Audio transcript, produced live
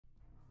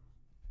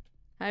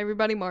Hi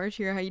everybody, Marsh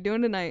here. How you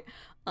doing tonight?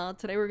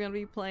 Today we're gonna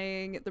be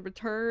playing The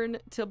Return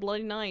to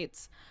Bloody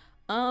Nights.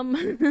 Um,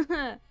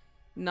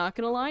 not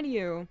gonna lie to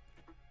you.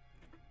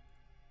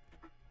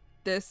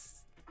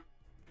 This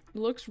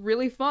looks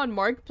really fun.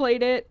 Mark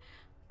played it,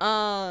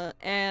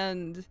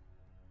 and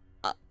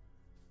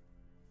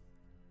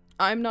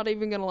I'm not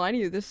even gonna lie to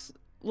you. This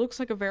looks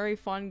like a very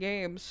fun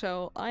game,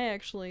 so I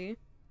actually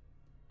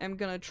am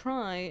gonna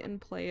try and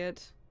play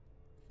it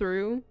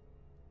through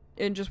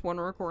in just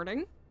one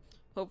recording.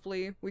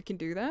 Hopefully we can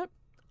do that.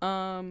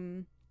 Now,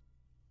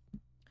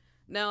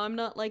 I'm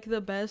not, like, the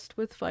best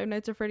with Five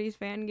Nights at Freddy's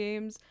fan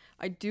games.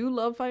 I do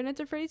love Five Nights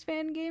at Freddy's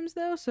fan games,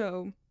 though,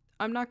 so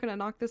I'm not gonna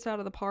knock this out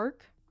of the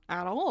park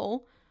at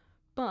all,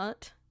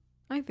 but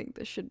I think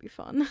this should be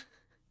fun.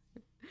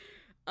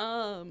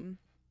 And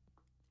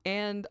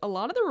a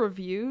lot of the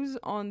reviews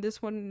on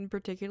this one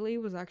particularly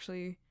was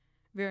actually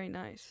very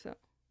nice, so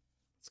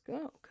let's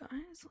go,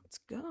 guys. Let's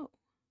go.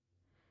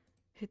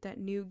 Hit that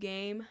new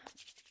game.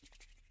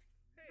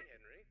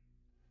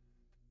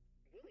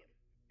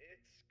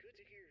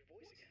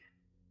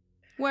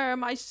 Where are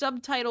my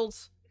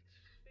subtitles?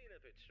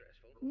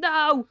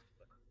 No!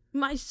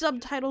 My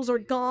subtitles are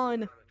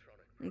gone!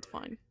 It's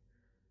fine.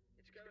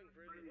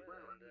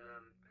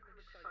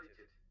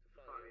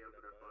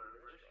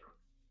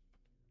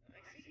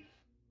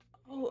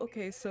 Oh,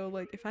 okay, so,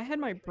 like, if I had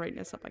my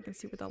brightness up, I can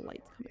see where the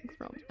light's coming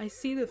from. I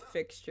see the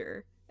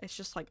fixture. It's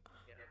just like,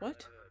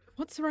 what?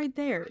 What's right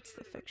there? It's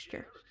the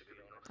fixture.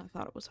 I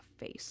thought it was a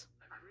face.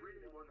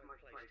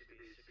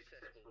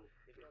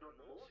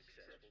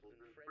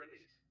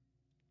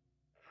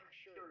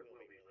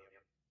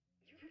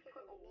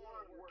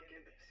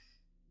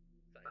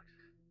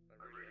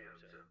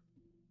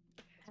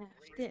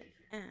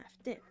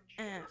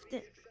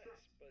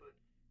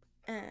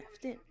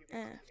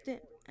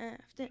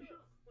 Afton. I've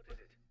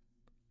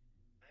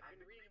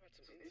been reading about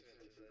some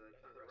incidents at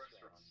other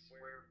restaurants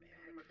where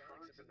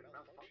animatronics have been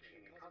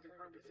malfunctioning and causing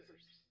harm to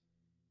visitors.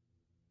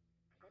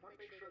 I want to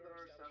make sure that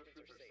our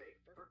establishments are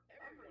safe for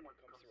everyone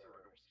who comes through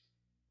our doors.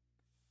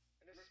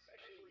 And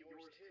especially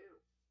yours too.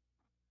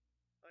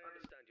 I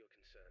understand your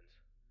concerns.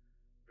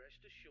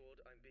 Rest assured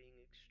I'm being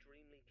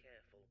extremely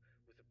careful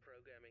with the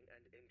programming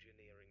and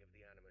engineering of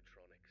the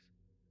animatronics.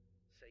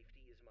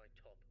 Safety is my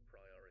top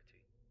priority.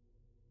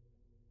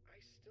 I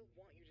still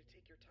want you to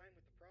take your time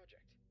with the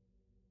project.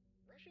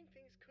 Rushing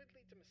things could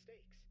lead to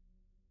mistakes.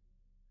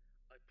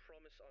 I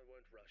promise I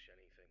won't rush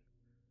anything.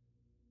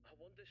 I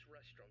want this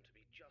restaurant to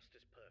be just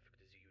as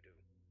perfect as you do.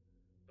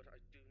 But I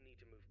do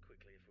need to move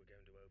quickly if we're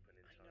going to open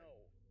in time. I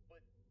know,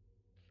 but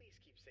please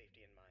keep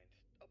safety in mind,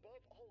 above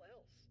all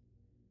else.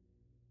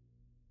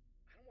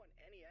 I don't want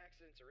any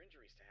accidents or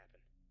injuries to happen.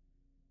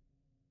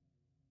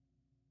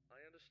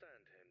 I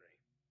understand, Henry.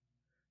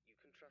 You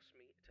can trust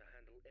me to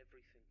handle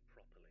everything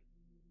properly.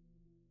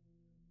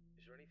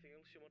 Is there anything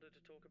else you wanted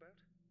to talk about?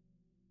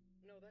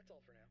 No, that's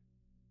all for now.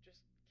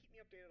 Just keep me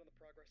updated on the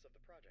progress of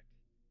the project,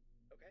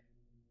 okay?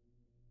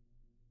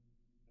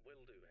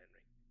 Will do,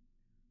 Henry.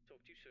 Talk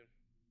to you soon.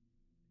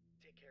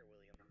 Take care,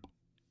 William.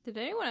 Did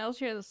anyone else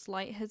hear the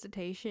slight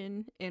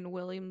hesitation in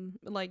William?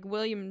 Like,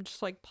 William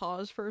just, like,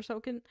 paused for a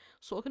second.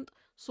 Second?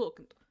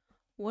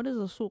 What is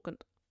a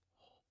second?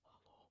 Oh,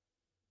 hello.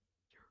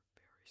 You're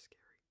very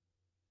scary.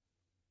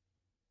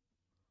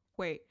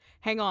 Wait,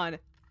 hang on.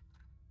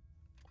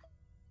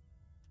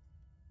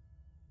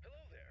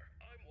 Hello there,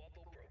 I'm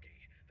Waffle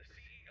Brokey, the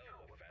CEO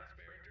of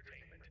Fazbear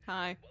Entertainment.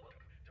 Hi. Welcome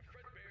to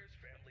Fredbear's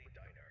Family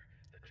Diner,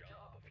 the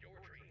job of your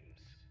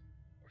dreams.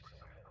 Or so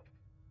I hope.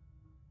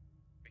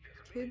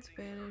 Kids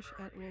vanish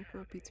at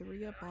local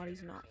pizzeria,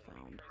 bodies not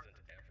found.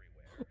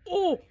 Oh!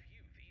 Oh!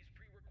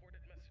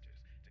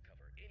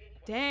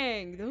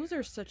 Dang, those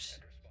are such...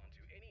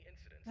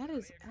 That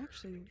is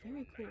actually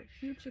very cool.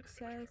 Huge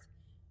success.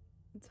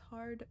 It's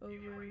hard to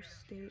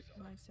overstate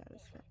my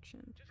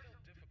satisfaction.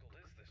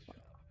 It's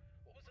fine.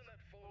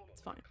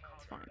 It's fine.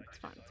 It's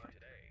fine. It's fine.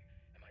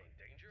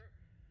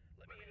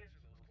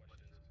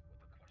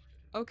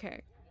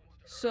 Okay.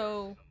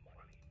 So...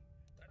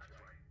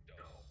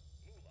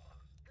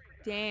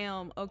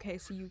 Damn. Okay,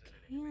 so you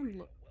can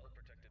look...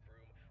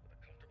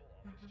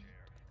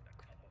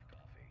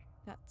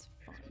 That's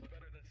fine.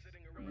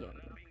 Yay.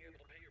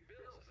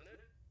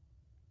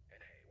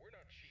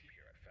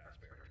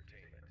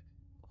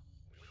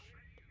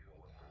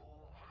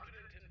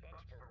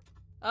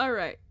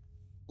 Alright.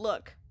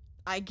 Look,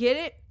 I get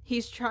it.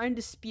 He's trying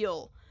to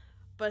spiel.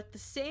 But at the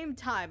same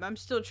time, I'm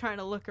still trying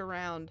to look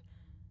around.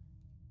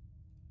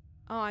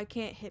 Oh, I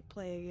can't hit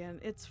play again.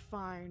 It's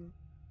fine.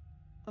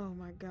 Oh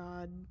my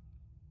god.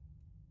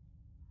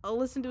 I'll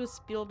listen to a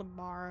spiel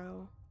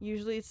tomorrow.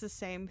 Usually it's the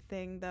same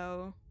thing,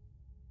 though.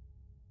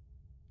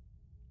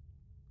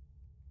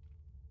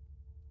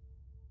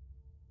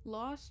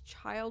 Lost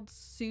child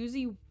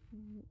Susie...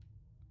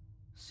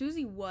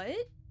 Susie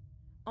what?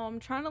 Oh,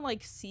 I'm trying to,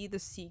 like, see the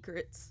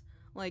secrets.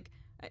 Like,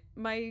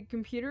 my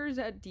computer's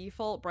at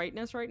default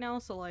brightness right now,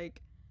 so,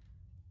 like,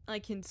 I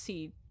can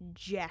see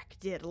jack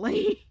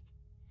diddly.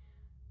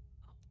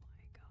 Oh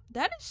my god.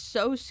 That is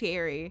so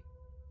scary.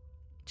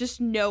 Just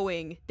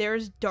knowing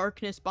there's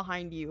darkness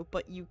behind you,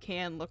 but you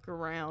can look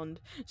around.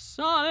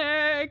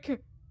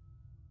 Sonic!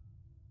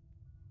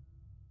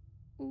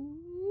 Ooh.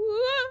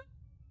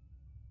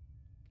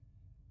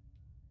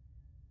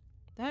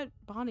 That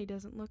Bonnie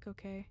doesn't look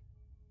okay.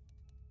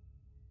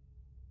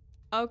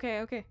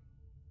 Okay.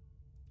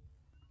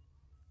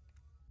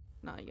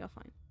 Nah, y'all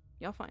fine.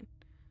 Y'all fine.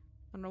 I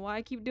don't know why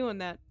I keep doing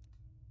that.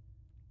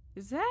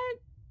 Is that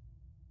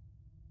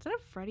a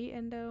Freddy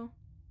endo?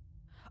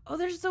 Oh,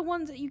 there's the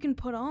ones that you can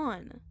put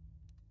on.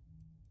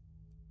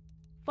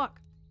 Fuck.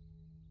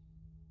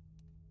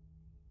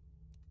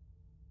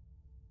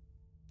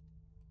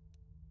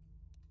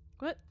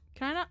 What?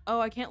 Can I not? Oh,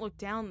 I can't look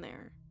down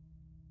there.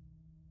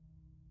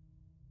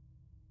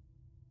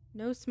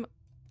 No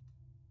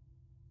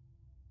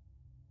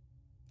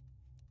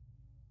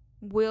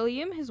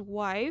William, his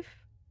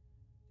wife.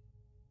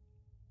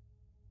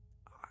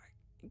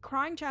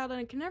 Crying child, and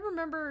I can never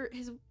remember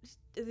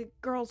the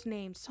girl's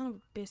name. Son of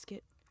a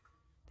biscuit.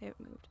 They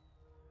haven't moved.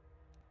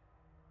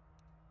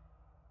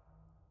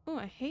 Oh,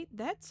 I hate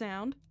that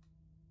sound.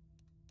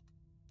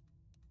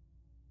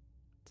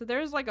 So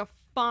there's like a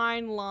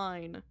fine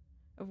line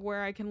of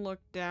where I can look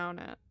down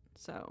at.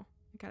 So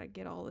I gotta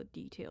get all the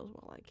details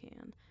while I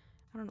can.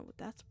 I don't know what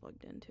that's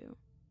plugged into.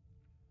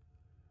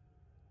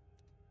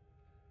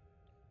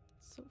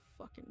 So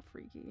fucking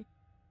freaky.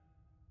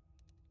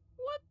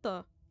 What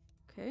the?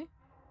 Okay.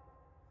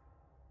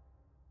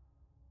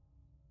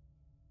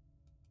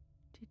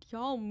 Did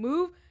y'all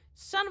move?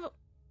 Son of a...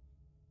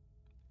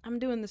 I'm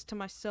doing this to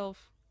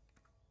myself.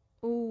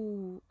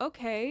 Ooh,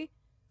 okay.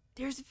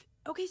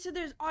 Okay, so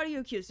there's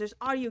audio cues. There's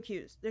audio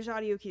cues.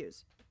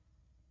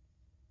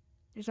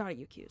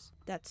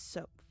 That's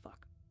so...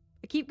 Fuck.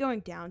 I keep going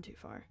down too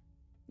far.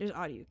 There's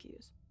audio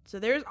cues. So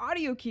there's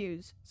audio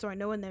cues, so I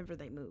know whenever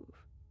they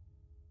move.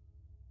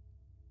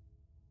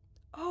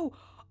 Oh,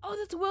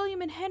 that's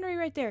William and Henry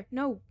right there.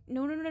 No.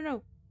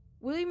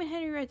 William and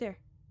Henry right there.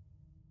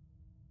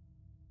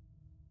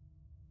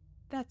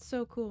 That's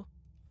so cool.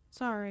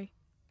 Sorry.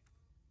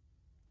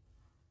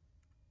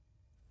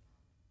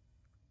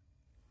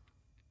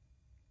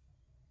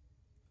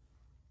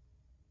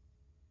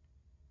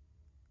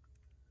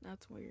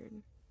 That's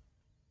weird.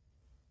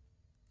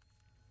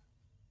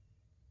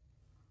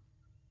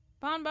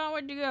 Bon,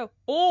 where'd you go?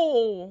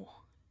 Oh!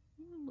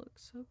 You look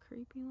so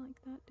creepy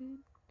like that, dude.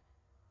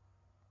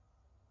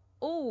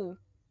 Oh!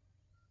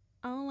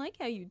 I don't like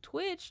how you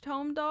twitched,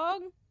 home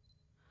dog.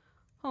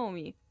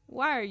 Homie,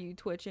 why are you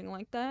twitching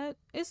like that?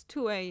 It's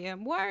 2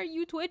 a.m. Why are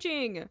you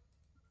twitching?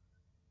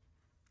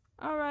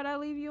 Alright, I'll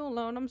leave you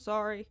alone. I'm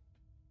sorry.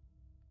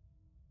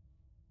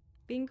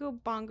 Bingo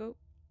bongo.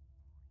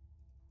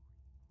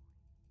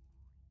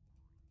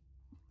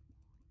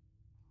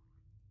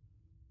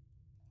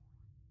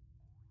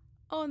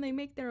 Oh, and they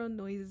make their own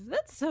noises.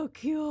 That's so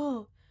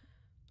cool.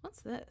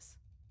 What's this?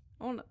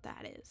 I don't know what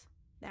that is.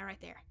 That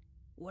right there.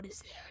 What is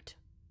that?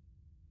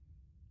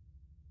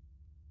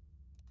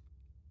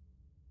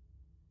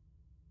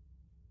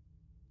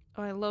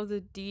 Oh, I love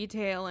the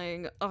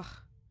detailing. Ugh.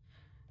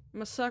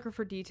 I'm a sucker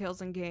for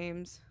details in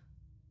games.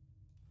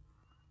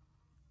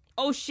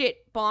 Oh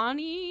shit,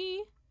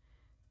 Bonnie?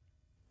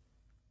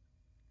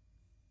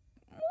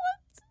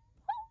 What?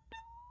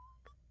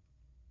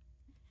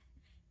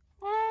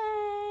 Hey.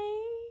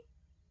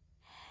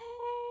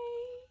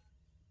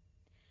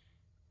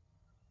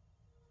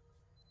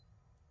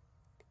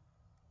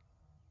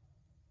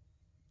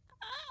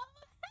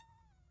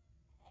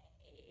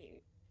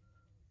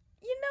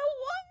 You know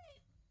what?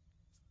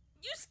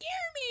 You scare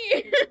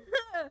me!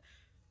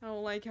 I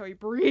don't like how he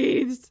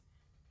breathes.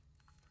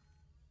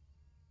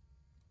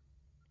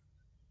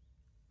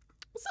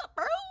 What's up,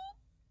 bro?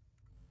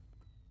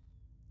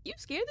 You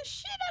scared the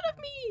shit out of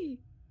me!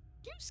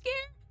 You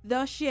scared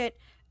the shit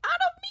out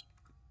of me!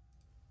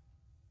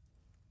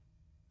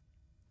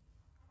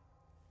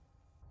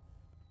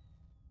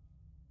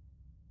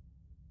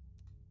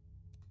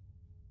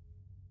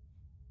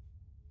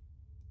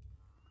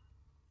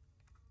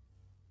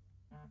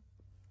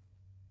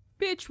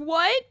 Bitch,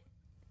 what?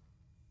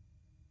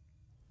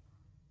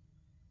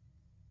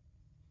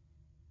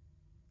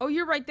 Oh,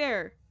 you're right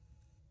there.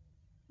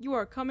 You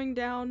are coming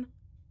down.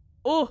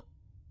 Oh.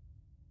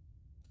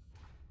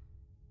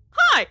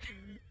 Hi!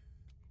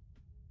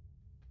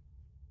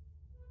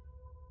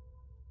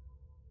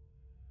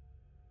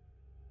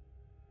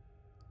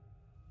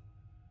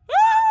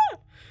 Ah!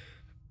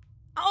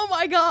 Oh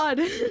my god.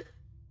 This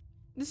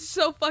is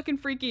so fucking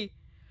freaky.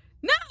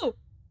 No!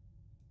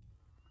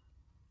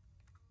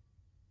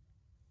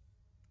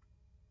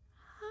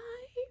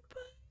 Hi,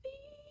 buddy.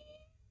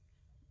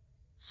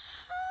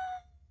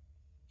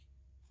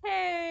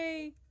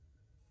 Hey.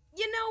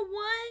 You know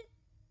what?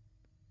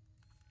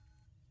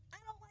 I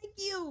don't like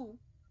you.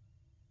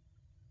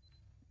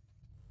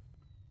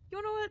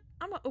 You know what?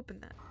 I'm gonna open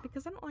that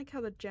because I don't like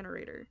how the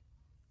generator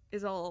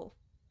is all...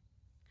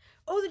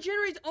 Oh, the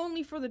generator's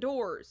only for the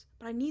doors,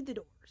 but I need the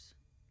doors.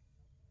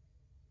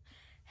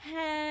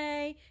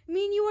 Hey,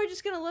 me and you are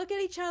just gonna look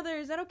at each other.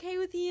 Is that okay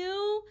with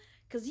you?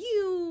 Cause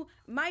you,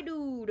 my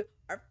dude,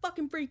 are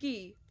fucking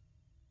freaky.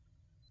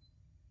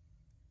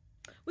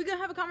 We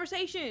gonna have a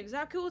conversation. Is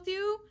that cool with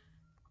you?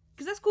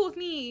 Cause that's cool with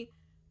me.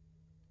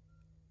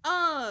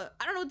 I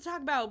don't know what to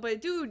talk about,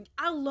 but dude,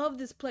 I love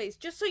this place.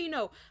 Just so you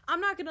know, I'm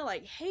not gonna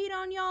like hate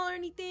on y'all or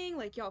anything.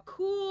 Like, y'all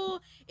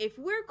cool. If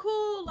we're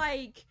cool,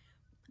 like,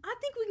 I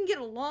think we can get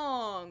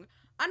along.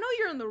 I know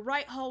you're in the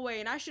right hallway,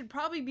 and I should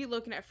probably be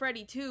looking at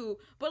Freddy too,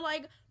 but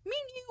like, me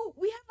and you,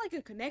 we have like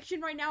a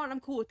connection right now, and I'm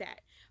cool with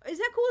that. Is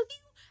that cool with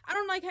you? I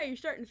don't like how you're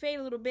starting to fade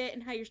a little bit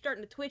and how you're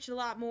starting to twitch a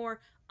lot more.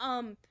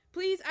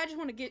 Please, I just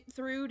want to get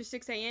through to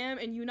 6 a.m.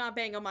 and you not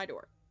bang on my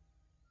door.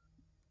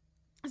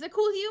 Is that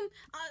cool with you?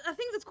 I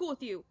think that's cool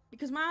with you,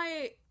 because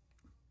I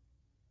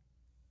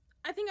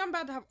think I'm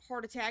about to have a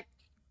heart attack.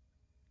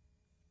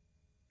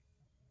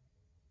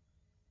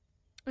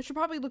 I should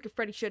probably look at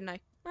Freddy, shouldn't I?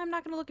 I'm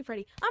not gonna look at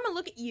Freddy. I'm gonna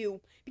look at you,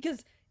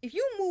 because if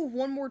you move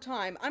one more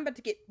time, I'm about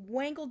to get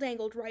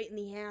wankle-dangled right in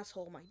the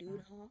asshole, my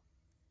dude, huh?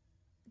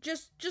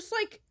 Just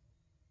like...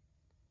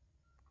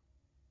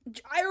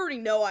 I already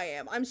know I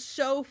am. I'm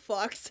so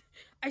fucked.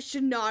 I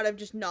should not have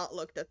just not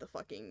looked at the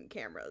fucking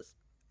cameras.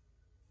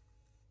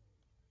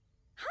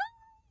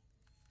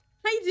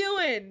 How you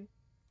doing?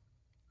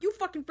 You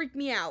fucking freak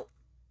me out.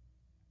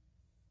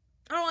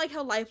 I don't like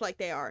how lifelike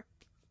they are.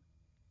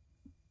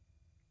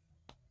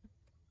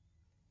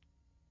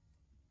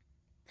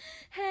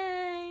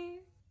 Hey,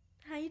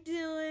 how you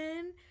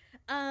doing?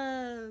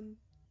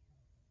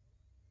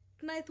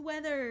 Nice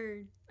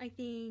weather, I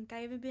think. I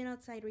haven't been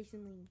outside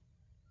recently.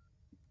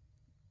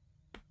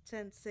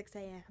 Since 6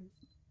 a.m.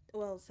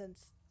 Well,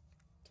 since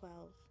 12.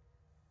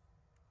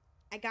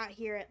 I got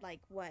here at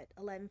like, what,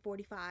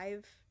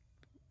 11:45?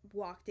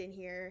 Walked in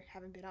here,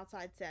 haven't been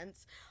outside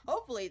since.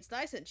 Hopefully it's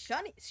nice and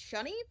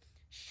sunny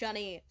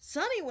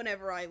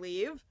whenever I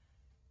leave.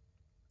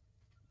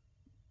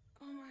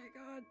 Oh my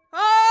god.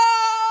 Oh!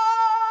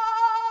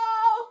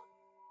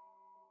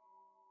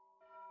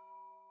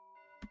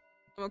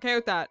 I'm okay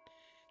with that.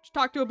 Just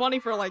talk to a bunny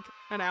for like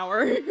an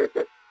hour.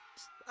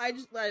 I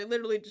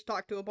literally just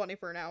talked to a bunny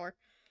for an hour.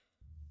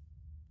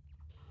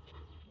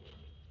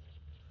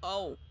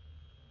 Oh.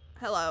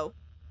 Hello.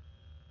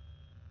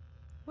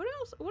 What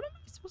else? What am I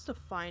supposed to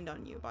find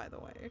on you, by the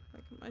way?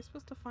 Like, am I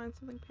supposed to find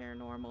something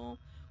paranormal?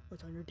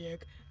 What's on your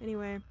dick?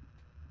 Anyway.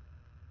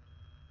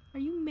 Are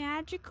you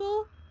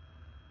magical?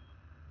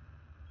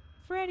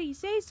 Freddy,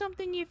 say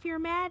something if you're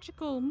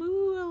magical.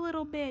 Moo a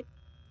little bit.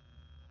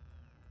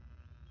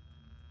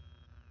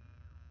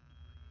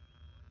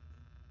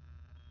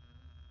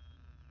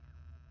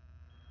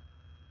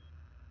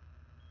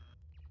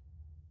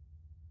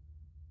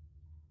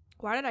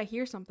 Why did I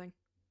hear something?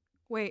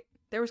 Wait,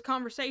 there was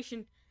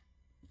conversation.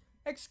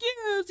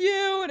 Excuse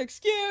you and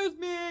excuse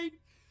me.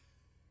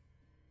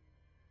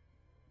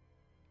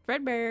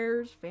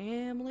 Fredbear's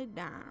Family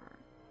Diner.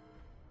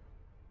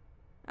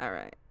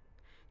 Alright.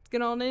 Let's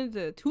get on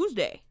into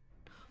Tuesday.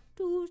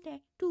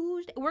 Tuesday.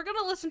 We're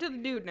gonna listen to the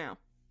dude now.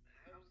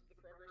 How's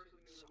the progress of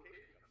the new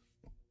location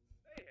going?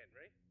 Hey,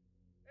 Henry.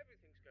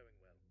 Everything's going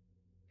well.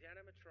 The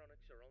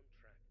animatronics are on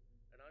track,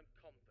 and I'm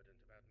confident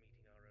about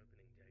meeting our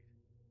opening date.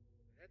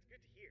 That's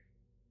good to hear.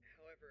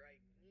 However, I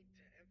need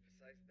to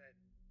emphasize that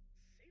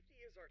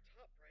safety is our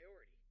top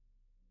priority.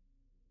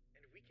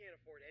 And we can't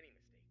afford any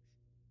mistakes.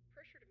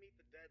 Pressure to meet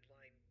the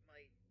deadline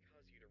might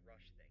cause you to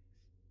rush things.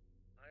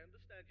 I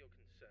understand your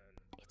concern.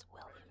 It's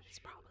William.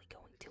 He's probably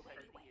going to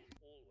anyway. Safety is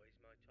always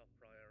my top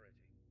priority.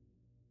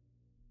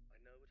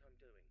 I know what I'm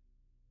doing,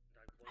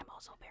 and I won't. I'm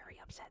also very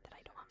upset that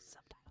I don't have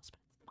subtitles,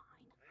 but it's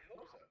fine. I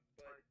hope so,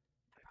 but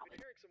I've been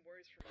hearing some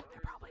worries from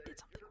others I probably that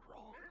did something your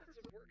wrong. methods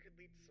of work could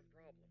lead to some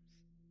problems.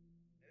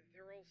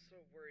 They're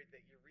also worried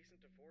that your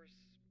recent divorce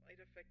might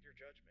affect your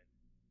judgment.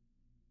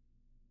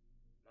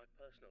 My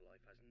personal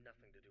life has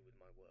nothing to do with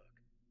my work.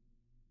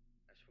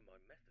 As for my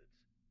methods,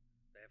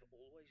 they have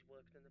always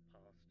worked in the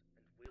past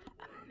and will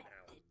work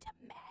now. Method to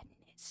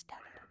madness.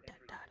 Sorry.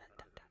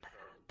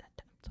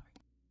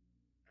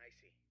 I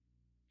see.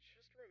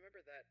 Just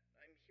remember that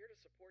I'm here to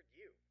support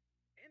you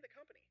and the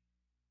company.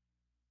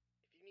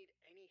 If you need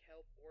any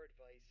help or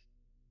advice,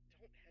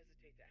 don't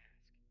hesitate to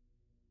ask.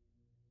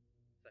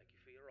 Thank you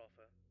for your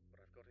offer, but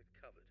I've got it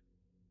covered.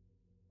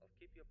 I'll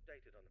keep you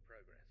updated on the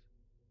progress.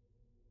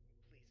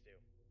 Please do.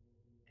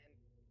 And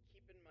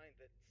keep in mind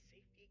that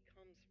safety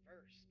comes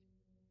first.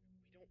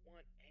 We don't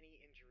want any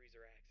injuries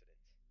or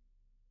accidents.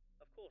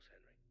 Of course,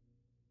 Henry.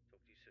 Talk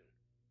to you soon.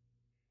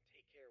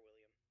 Take care,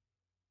 William.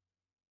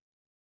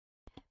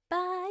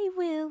 Bye,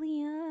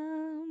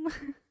 William.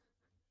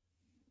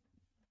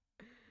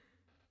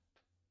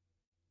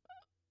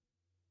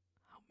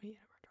 How many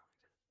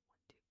animatronics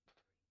is it?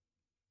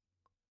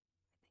 1, 2,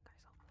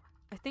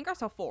 3. I think I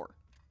saw 4.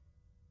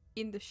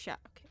 In the shot.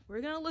 Okay,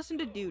 we're gonna listen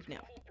to dude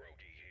now.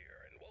 Brokey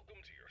here, and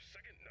welcome to your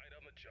second night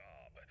on the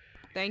job.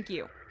 Thank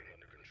you. Everything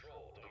under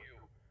control, don't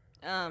you?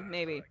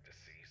 Maybe. I'd like to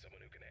see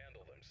someone who can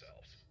handle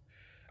themselves.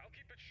 I'll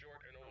keep it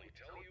short and only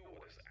tell you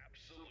what is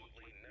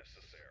absolutely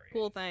necessary.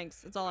 Cool,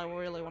 thanks. That's all I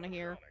really want to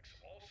hear.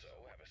 Animatronics also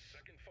have a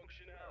second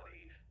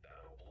functionality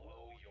that'll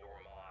blow your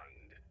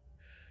mind.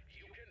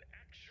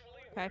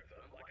 wear Okay.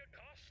 them like a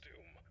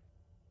costume.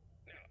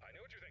 Now, I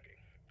know what you're thinking.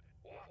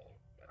 Waffle,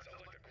 that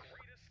sounds like the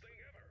greatest thing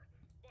ever.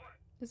 But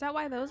Is that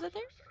why those are pause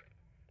there? for a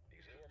second.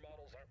 These newer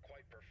models aren't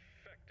quite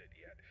perfected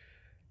yet.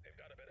 They've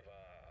got a bit of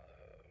a,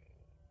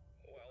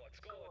 well, let's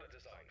call it a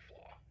design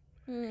flaw.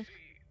 You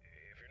see,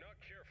 if you're not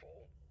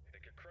careful,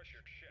 it could crush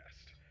your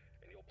chest,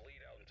 and you'll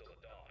bleed out until the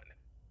dawn.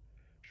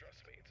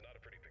 Trust me, it's not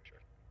a pretty picture.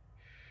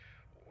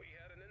 We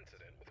had an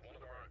incident with one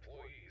of our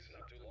employees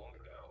not too long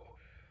ago.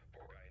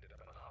 Poor guy ended up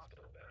in a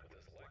hospital bed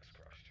with his legs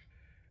crushed.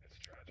 It's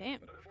tragic,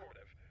 Damn. but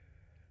informative.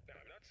 Now,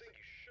 I'm not saying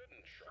you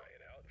shouldn't try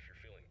it out if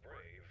you're feeling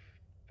brave,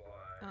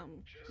 but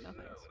just no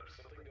know thanks. that if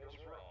something goes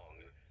wrong,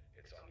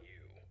 it's on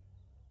you.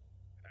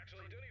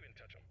 Actually, don't even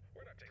touch him.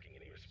 We're not taking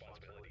any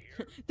responsibility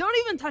here. Don't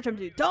even touch him,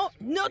 dude. Don't.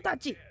 No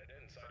touchy. Dead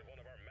inside of one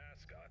of our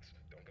mascots.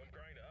 Don't come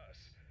crying to us.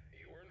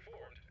 You were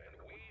informed, and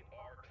we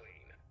are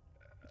clean.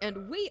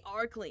 And we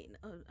are clean.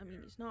 I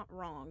mean, he's not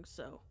wrong,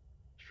 so.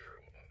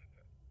 True.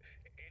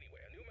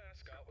 Anyway, a new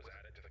mascot was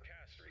added to the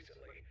cast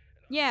recently.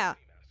 Yeah.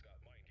 Mascot,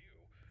 mind you.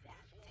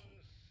 This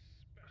one's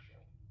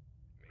special.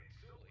 Made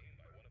solely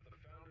by one of the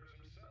founders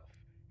himself,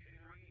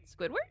 Henry.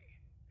 Squidward?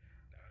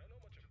 Now, I don't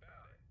know much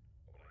about it,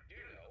 but what I do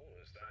know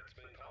is that it's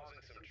been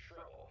causing some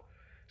trouble.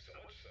 So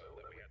much so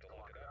that we had to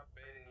lock it up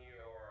in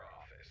your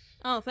office.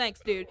 Oh, thanks,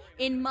 dude.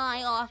 In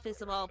my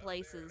office, of all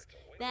places.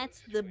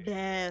 That's the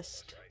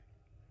best. Right?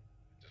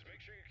 Just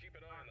make sure you keep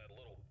an eye on that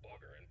little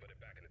bugger and put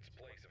it back in its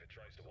place if it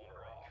tries to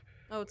wander off.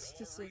 Oh, it's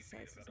We just don't it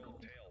want says that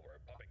old something. tale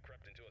where a puppet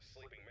crept into a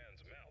sleeping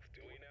man's mouth,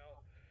 do we now?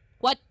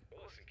 What?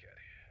 Well, listen, kid.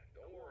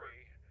 Don't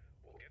worry.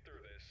 We'll get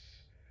through this.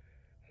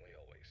 We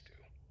always do.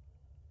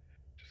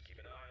 Just keep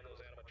an eye on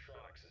those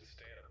animatronics and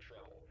stay out of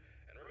trouble.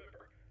 And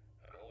remember,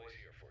 I'm always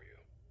here for you.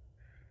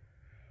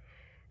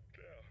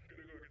 Now,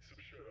 gonna go get some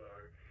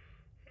shut-eye.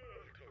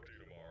 Talk to you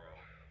tomorrow.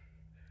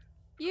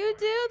 You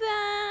do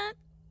that.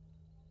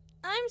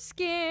 I'm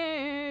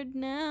scared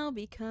now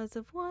because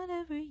of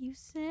whatever you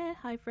said.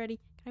 Hi, Freddy.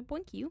 Can I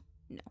boink you?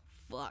 No.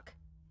 Fuck.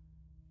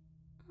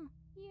 Oh,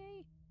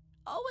 yay.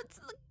 Oh, it's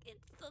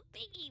the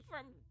thingy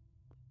from.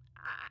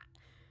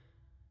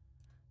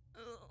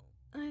 Oh,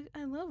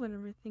 I love when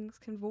everything's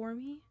can bore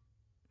me.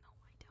 No,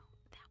 I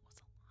don't. That was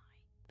a lie.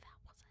 That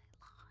was a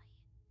lie.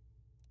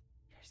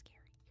 You're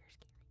scary. You're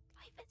scary.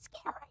 Life is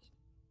scary.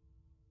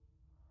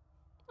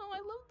 Oh, I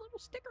love the little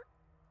sticker.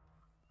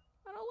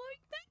 I don't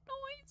like that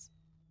noise.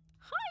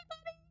 Hi,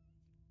 buddy.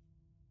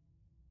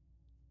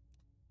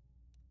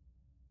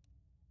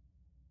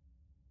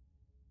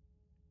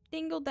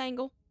 Dingle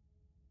dangle.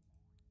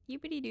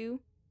 Yippity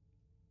doo.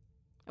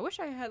 I wish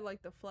I had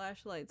like the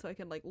flashlight so I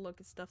could like look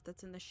at stuff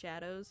that's in the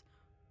shadows.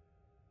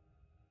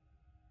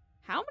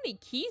 How many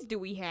keys do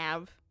we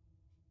have?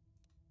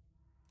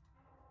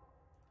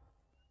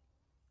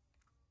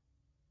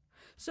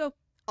 So,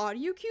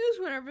 audio cues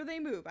whenever they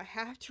move. I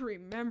have to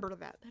remember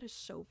that. That is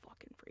so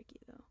fucking freaky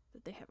though,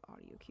 that they have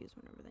audio cues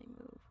whenever they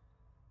move.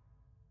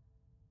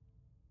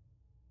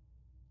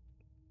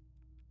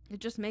 It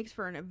just makes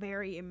for a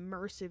very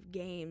immersive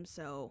game,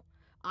 so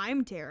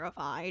I'm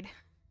terrified.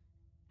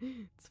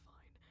 It's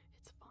fine.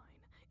 It's fine.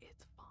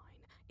 It's fine.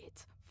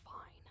 It's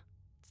fine.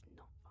 It's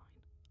not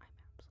fine. I'm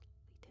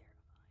absolutely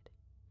terrified.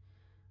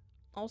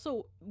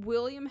 Also,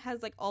 William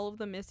has like all of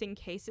the missing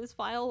cases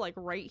file like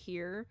right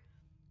here.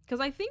 Because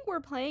I think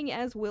we're playing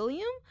as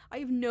William. I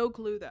have no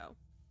clue though.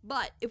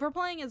 But if we're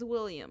playing as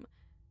William,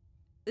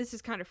 this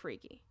is kind of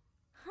freaky.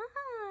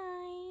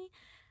 Hi.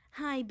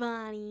 Hi,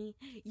 Bonnie.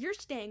 You're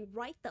staying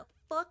right the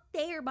fuck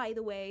there, by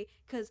the way,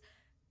 because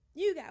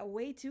you got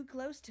way too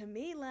close to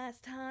me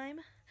last time.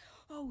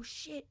 Oh,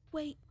 shit.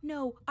 Wait,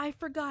 no, I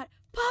forgot.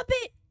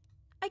 Puppet!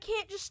 I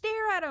can't just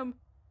stare at him.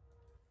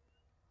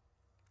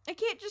 I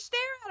can't just stare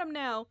at him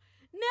now.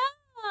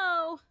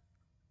 No!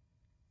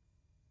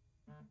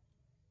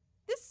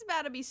 This is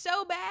about to be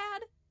so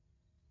bad.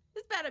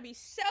 This is about to be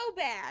so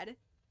bad.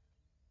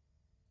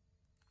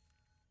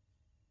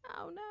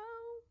 Oh, no.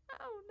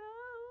 Oh, no.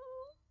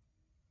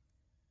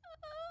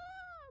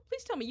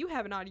 Please tell me you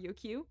have an audio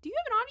cue. Do you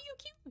have an audio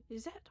cue?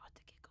 Is that what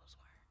the giggles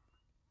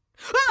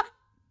were? Ah!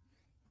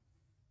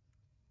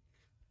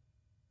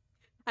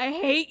 I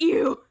hate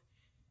you.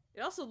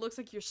 It also looks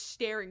like you're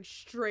staring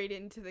straight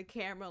into the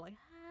camera like,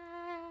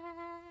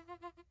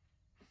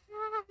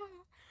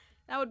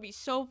 that would be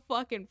so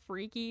fucking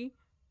freaky.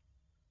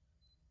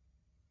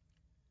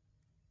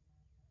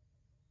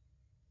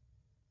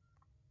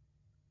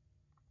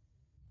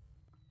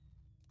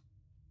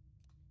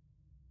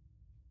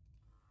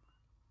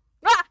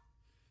 Ah!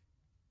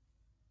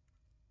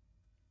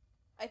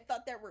 I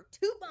thought there were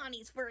two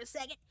Bonnies for a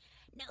second.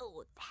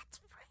 No, that's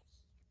Freddy.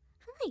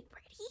 Hi,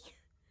 Freddy.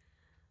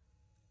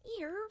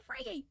 You're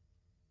Freddy.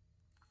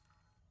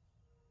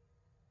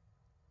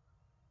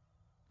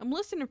 I'm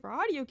listening for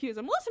audio cues.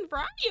 I'm listening for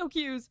audio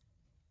cues.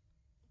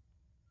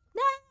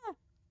 Nah.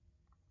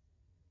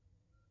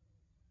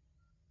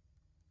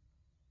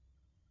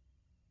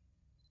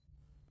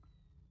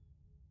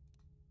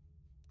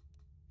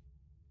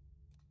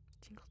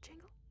 Jingle,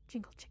 jingle,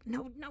 jingle, jingle.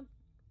 No, no.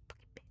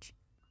 Fucking bitch.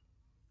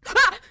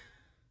 Ah!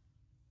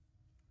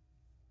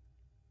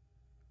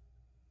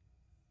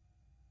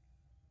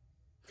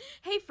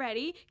 Hey,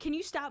 Freddy, can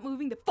you stop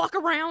moving the fuck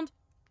around?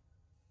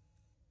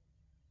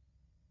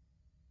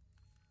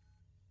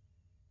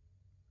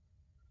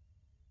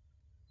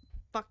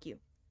 Fuck you.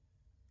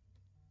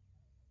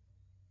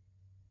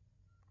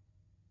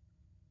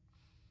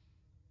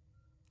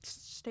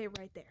 Stay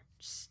right there.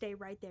 Just stay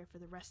right there for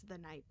the rest of the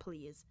night,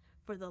 please.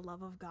 For the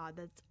love of God,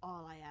 that's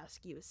all I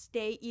ask you.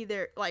 Stay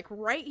either, like,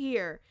 right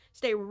here.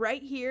 Stay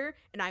right here,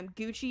 and I'm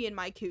Gucci in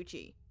my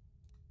coochie.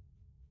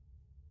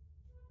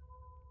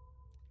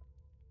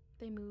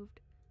 They moved.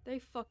 They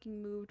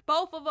fucking moved.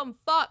 Both of them,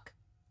 fuck!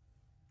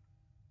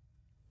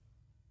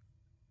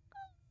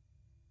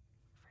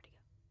 Where'd he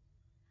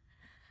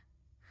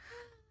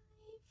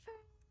go?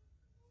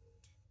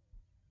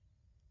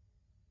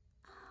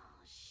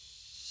 Oh,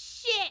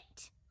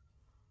 shit!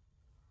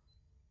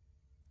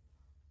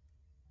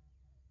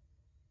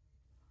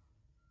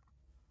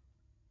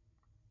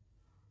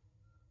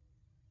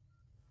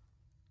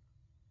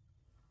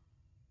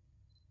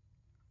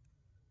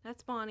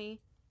 That's Bonnie.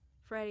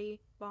 Freddy,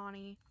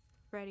 Bonnie,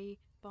 Freddy,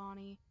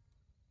 Bonnie.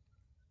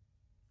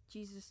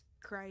 Jesus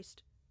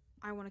Christ.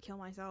 I want to kill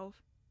myself.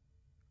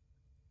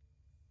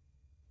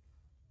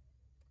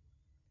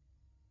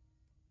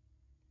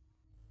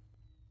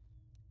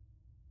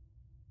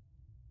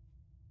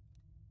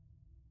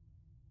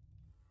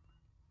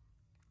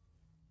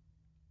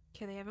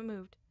 Okay, they haven't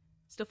moved.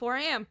 Still 4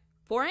 a.m.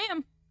 4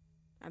 a.m.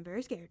 I'm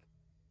very scared.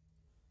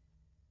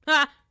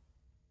 Ah!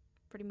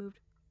 Freddy moved.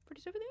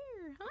 Freddy's over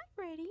there. Hi,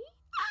 Freddy.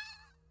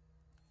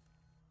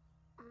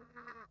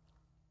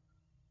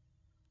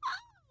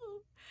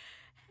 Oh.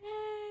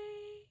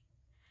 Hey.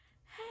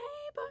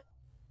 Hey, but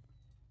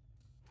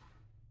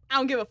I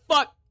don't give a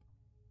fuck.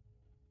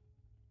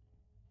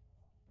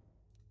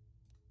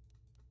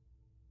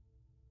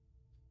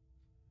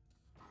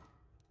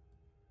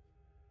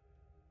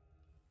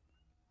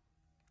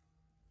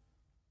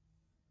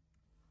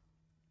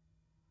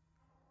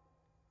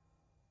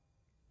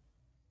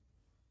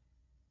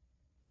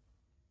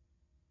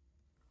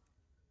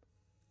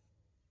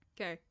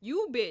 Okay,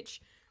 you bitch.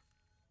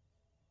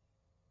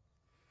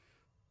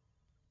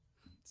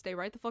 Stay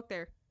right the fuck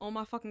there. Oh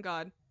my fucking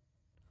god.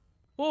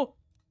 Oh.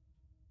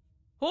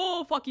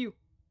 Oh, fuck you.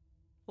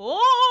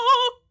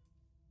 Oh.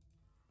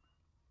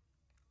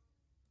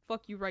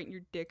 Fuck you right in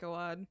your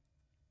dickawad.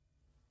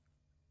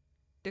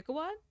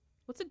 Dickawad?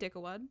 What's a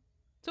dickawad?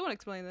 Someone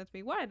explain that to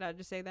me. Why did I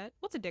just say that?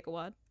 What's a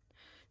dickawad?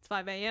 It's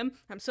 5 a.m.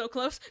 I'm so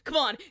close. Come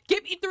on,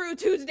 get me through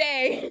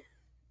Tuesday.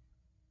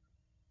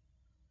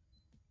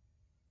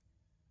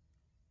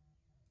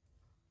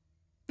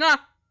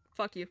 Ah,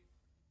 fuck you.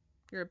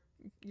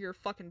 You're a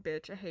fucking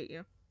bitch. I hate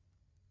you.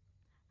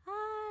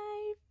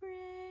 Hi,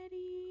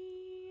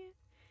 Freddy.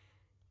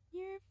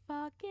 You're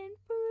fucking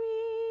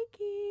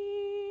freaky.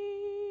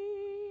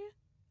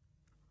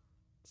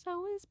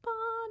 So is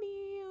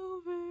Bonnie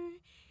over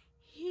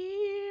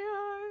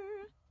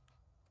here.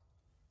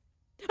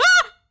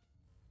 Ah!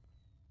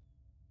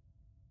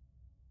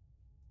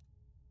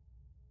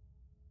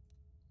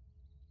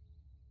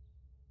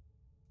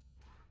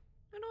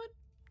 You know what?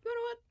 You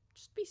know what?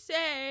 Just be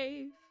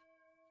safe.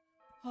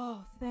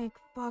 Oh, thank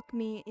fuck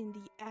me in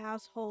the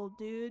asshole,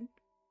 dude.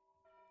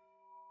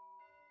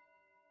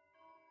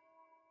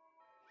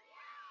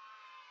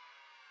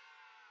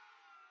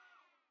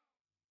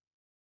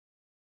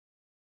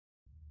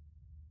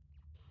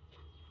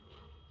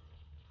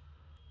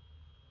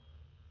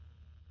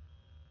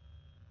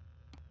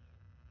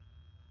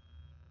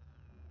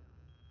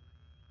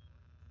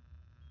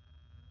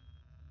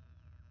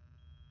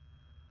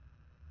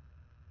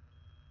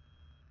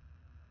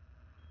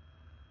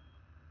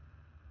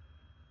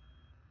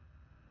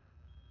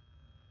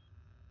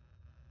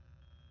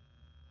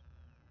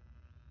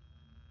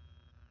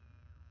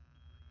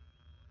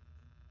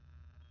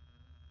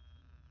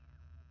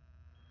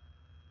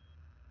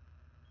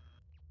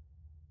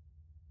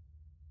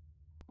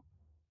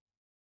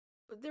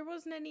 But there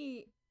wasn't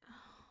any...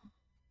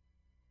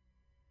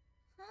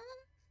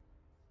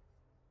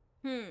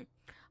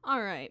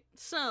 Alright,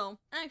 so,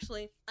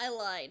 actually, I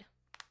lied.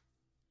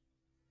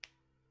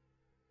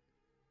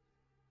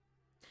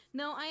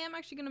 No, I am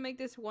actually gonna make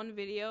this one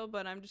video,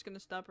 but I'm just gonna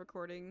stop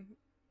recording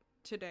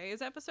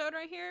today's episode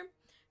right here,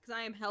 because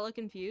I am hella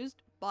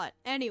confused. But,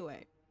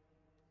 anyway.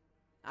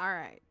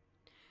 Alright.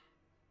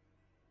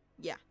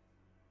 Yeah.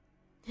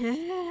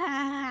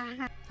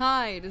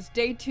 Hi, it is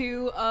day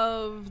 2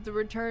 of the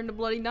Return to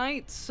Bloody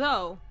Night,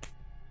 so...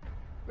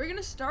 we're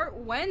gonna start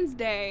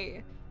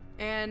Wednesday,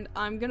 and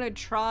I'm gonna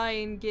try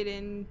and get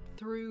in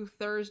through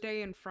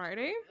Thursday and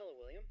Friday. Hello,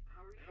 William.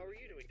 How are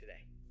you doing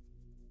today?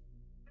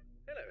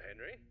 Hello,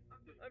 Henry.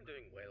 I'm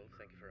doing well,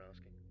 thank you for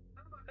asking.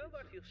 How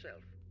about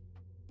yourself?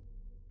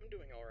 I'm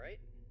doing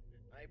alright.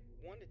 I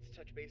wanted to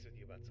touch base with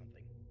you about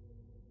something.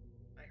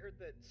 I heard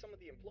that some of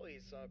the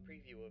employees saw a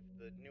preview of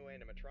the new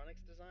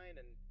animatronics design,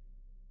 and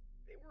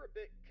they were a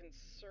bit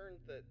concerned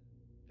that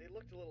they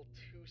looked a little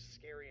too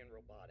scary and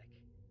robotic.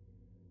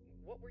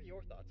 What were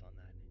your thoughts on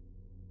that?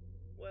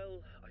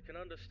 Well, I can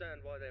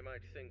understand why they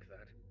might think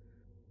that.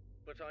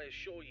 But I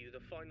assure you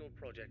the final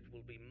project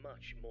will be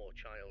much more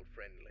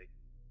child-friendly.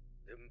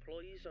 The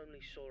employees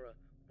only saw a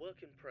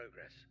work in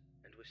progress,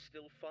 and we're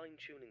still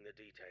fine-tuning the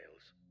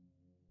details.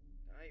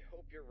 I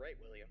hope you're right,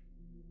 William.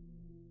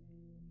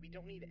 We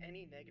don't need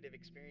any negative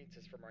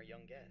experiences from our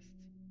young guests.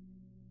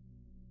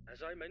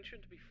 As I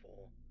mentioned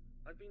before,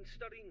 I've been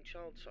studying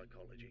child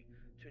psychology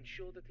to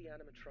ensure that the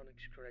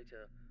animatronics create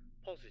a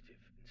positive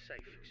and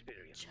safe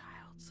experience.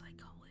 Child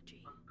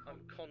psychology.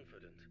 I'm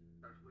confident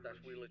that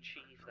we'll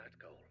achieve that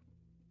goal.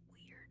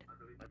 Weird.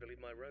 I believe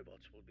my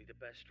robots will be the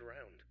best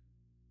around.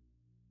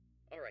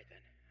 Alright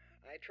then.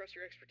 I trust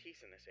your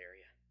expertise in this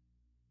area.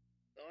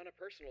 On a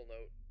personal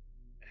note,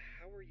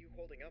 how are you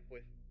holding up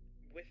with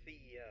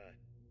the,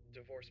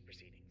 divorce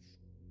proceedings?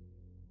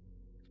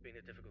 It's been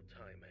a difficult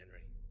time,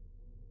 Henry.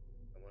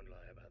 I won't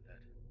lie about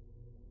that.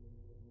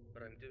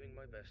 But I'm doing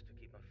my best to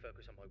keep my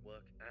focus on my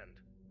work and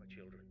my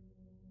children.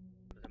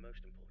 They're the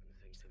most important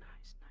thing to me.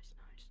 Nice.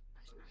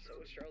 So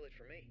is Charlotte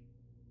for me.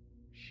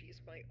 She's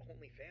my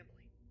only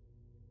family.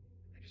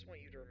 I just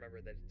want you to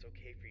remember that it's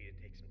okay for you to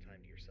take some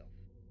time to yourself.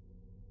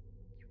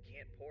 You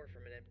can't pour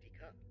from an empty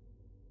cup.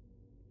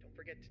 Don't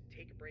forget to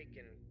take a break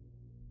and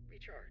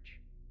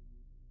recharge.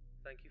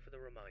 Thank you for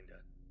the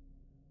reminder.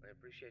 I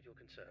appreciate your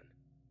concern.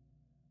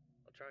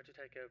 I'll try to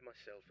take care of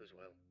myself as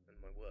well, and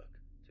my work,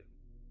 too.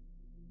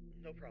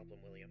 No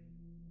problem, William.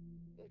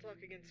 We'll talk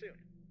again soon.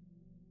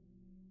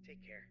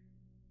 Take care.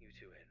 You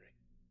too, Henry.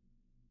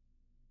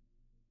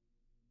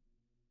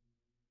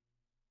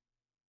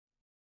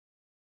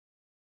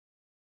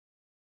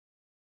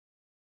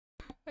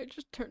 I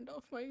just turned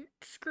off my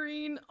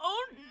screen.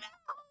 Oh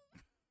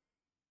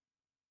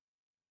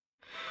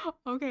no!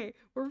 Okay,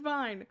 we're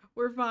fine.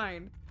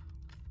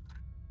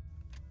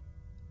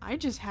 I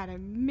just had a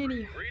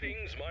mini.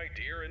 Greetings, my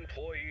dear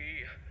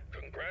employee.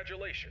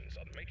 Congratulations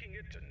on making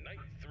it to night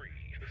 3.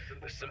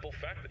 The simple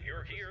fact that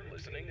you're here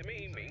listening to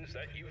me means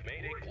that you've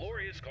made a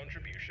glorious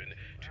contribution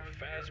to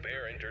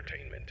Fazbear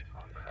Entertainment.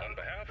 On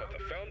behalf of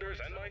the founders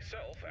and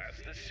myself as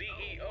the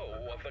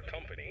CEO of the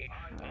company,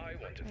 I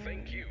want to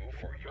thank you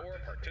for your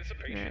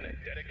participation and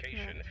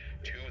dedication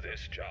to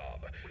this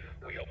job.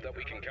 We hope that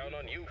we can count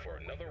on you for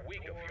another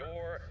week of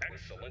your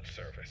excellent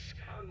service.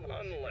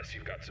 Unless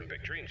you've got some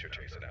big dreams you're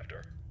chasing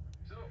after.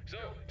 So,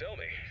 tell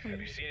me, have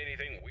you seen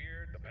anything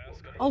weird the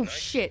past couple of nights?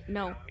 Shit,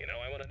 no. You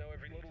know, I want to know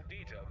every little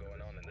detail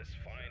going on in this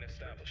fine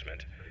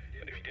establishment.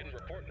 But if you didn't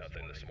report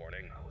nothing this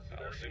morning,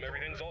 I'll assume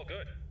everything's all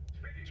good.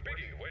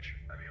 Speaking of which,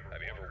 have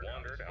you ever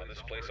wondered how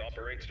this place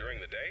operates during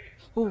the day?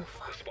 Oof.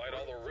 Despite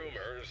all the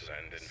rumors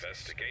and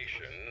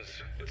investigations,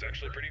 it's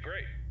actually pretty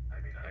great.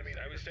 I mean,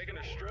 I was taking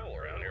a stroll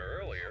around here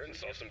earlier and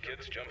saw some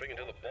kids jumping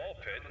into the ball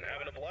pit and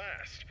having a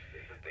blast.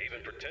 They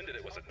even pretended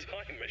it was a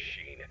time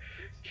machine.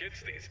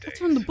 Kids these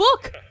days. That's from the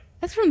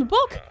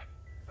book.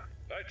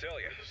 I tell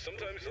you,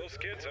 sometimes those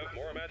kids have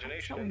more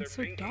imagination in That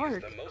their one's so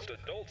pinkies dark. than most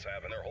adults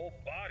have in their whole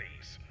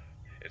bodies.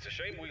 It's a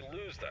shame we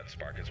lose that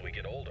spark as we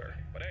get older.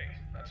 But hey,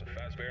 that's what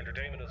Fazbear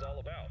Entertainment is all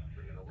about.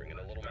 Bringing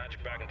a little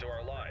magic back into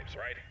our lives,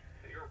 right?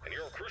 And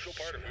you're a crucial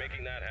part of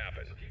making that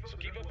happen. So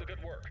keep up the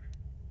good work.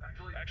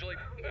 Actually,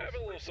 I have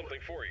a little something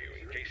for you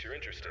in case you're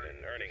interested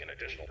in earning an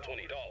additional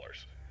 $20.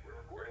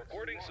 We're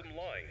recording some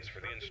lines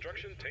for the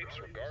instruction tapes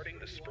regarding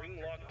the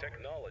spring lock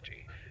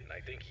technology, and I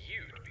think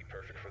you'd be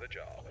perfect for the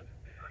job.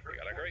 You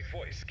got a great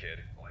voice,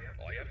 kid.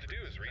 All you have to do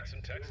is read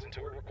some text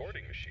into a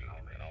recording machine,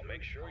 and I'll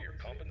make sure you're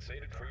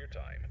compensated for your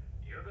time.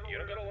 You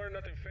don't gotta learn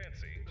nothing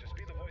fancy, just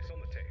be the voice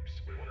on the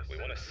tapes. We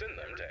want to send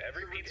them to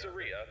every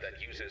pizzeria that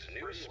uses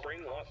new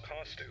spring lock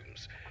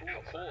costumes.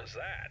 How cool is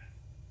that?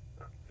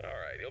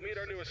 Alright, you'll meet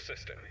our new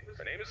assistant.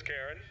 Her name is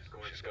Karen.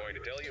 She's going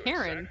to tell you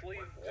exactly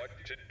what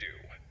to do.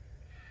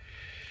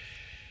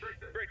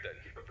 Great then.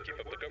 Keep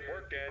up the good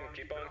work and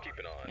keep on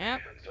keeping on.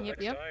 Until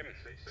next time,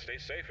 stay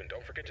safe and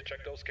don't forget to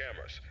check those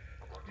cameras.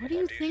 What do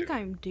you think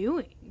I'm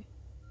doing?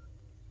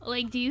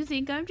 Like, do you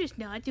think I'm just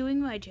not doing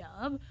my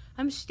job?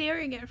 I'm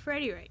staring at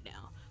Freddy right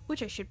now,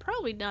 which I should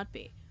probably not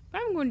be,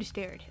 but I'm going to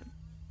stare at him.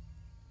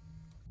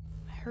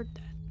 I heard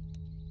that.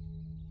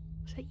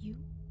 Was that you?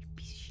 You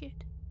piece of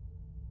shit.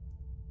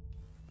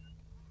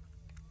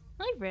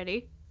 Hi,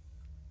 Freddy.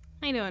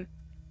 How you doing?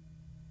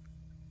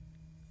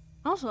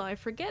 Also, I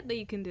forget that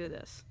you can do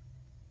this.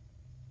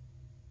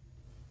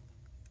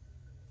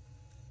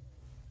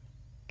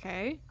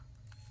 Okay.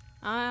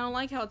 I don't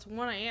like how it's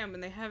 1 AM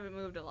and they haven't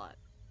moved a lot.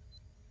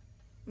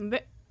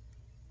 But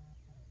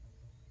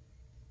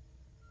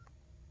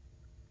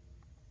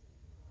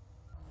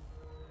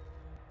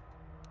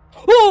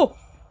oh!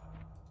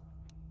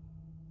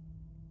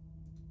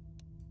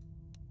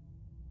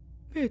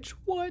 Bitch,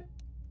 what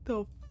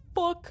the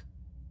fuck?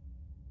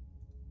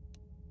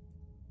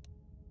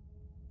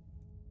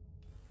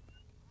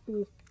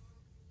 Oh.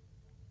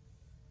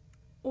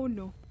 Oh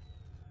no.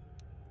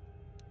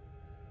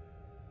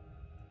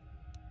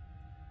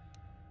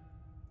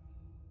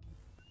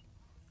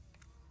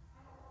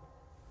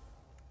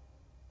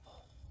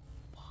 Oh,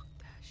 fuck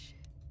that shit.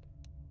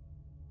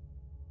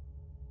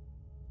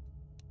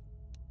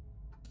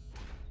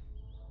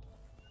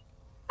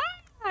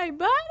 Hi,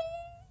 buddy.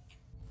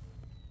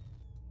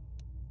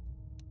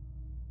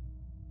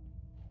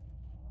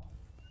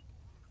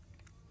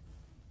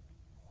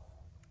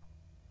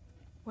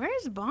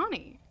 Where's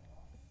Bonnie?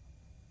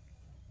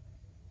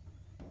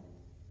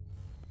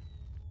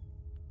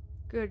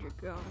 Good, you're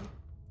going.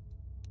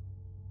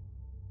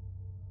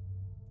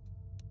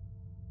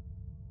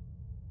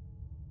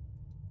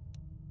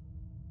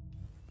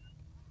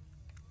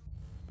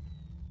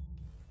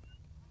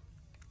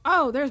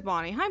 Oh, there's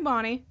Bonnie. Hi,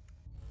 Bonnie.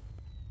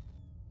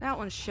 That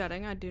one's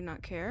shutting. I do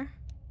not care.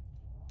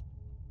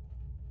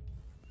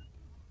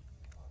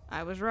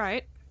 I was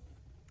right.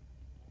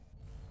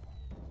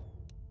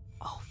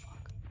 Oh,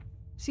 fuck.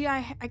 See,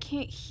 I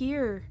can't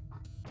hear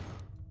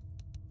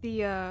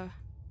the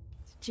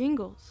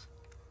jingles.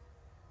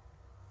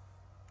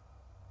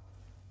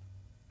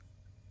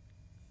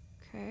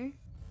 Okay,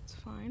 it's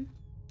fine.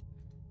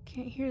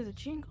 Can't hear the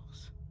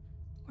jingles.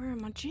 Where are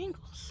my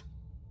jingles?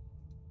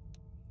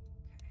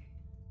 Okay,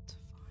 it's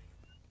fine.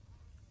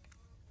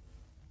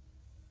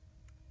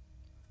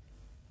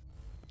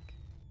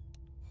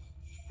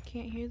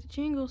 Can't hear the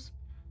jingles.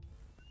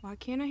 Why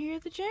can't I hear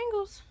the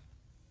jingles?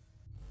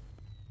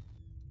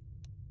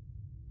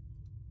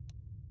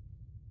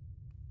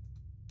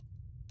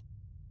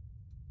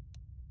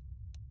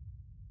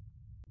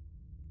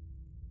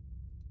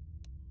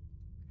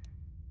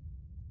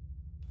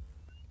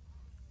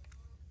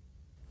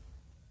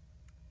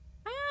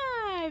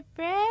 Hi,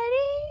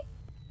 Freddy.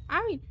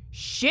 I mean,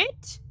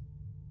 shit.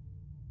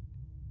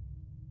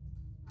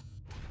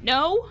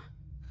 No.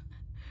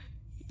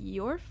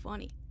 You're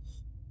funny.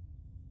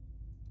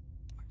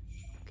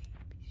 Okay,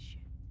 piece of shit.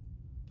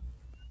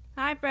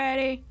 Hi,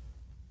 Freddy.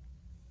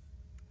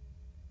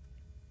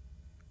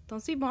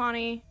 Don't see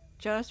Bonnie.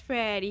 Just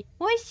Freddy.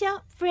 What's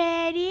up,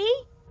 Freddy?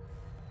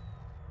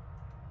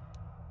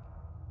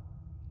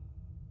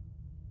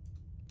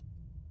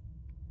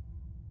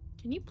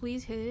 Can you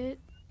please hit it?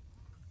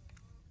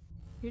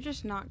 You're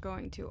just not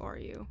going to, are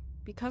you?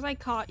 Because I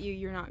caught you,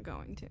 you're not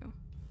going to.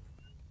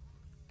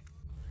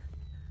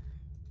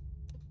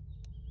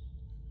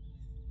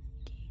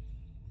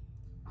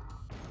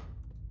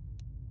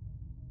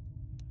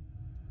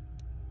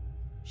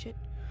 Shit.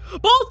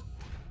 Both!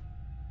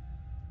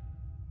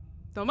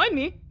 Don't mind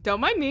me.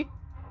 Don't mind me.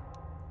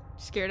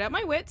 Scared out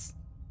my wits.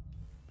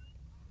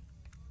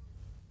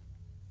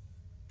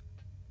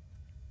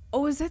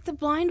 Oh, is that the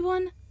blind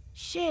one?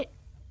 Shit.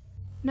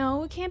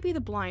 No, it can't be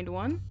the blind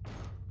one.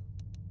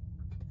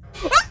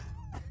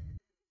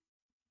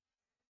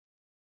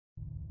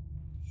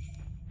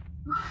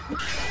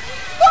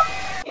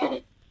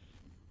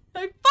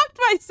 I fucked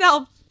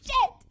myself.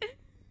 Shit.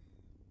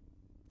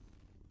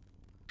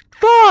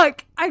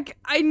 Fuck.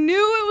 I knew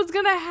it was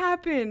gonna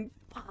happen.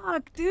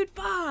 Fuck, dude,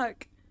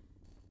 fuck.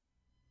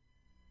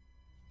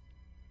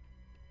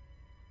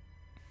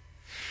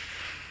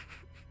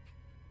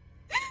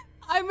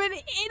 I'm an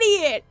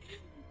idiot.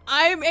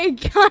 I'm a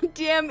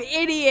goddamn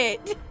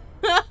idiot.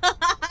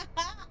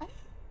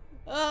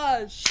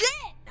 Oh, shit.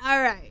 All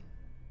right.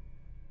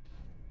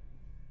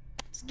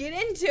 Let's get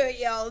into it,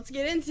 y'all. Let's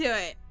get into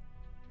it.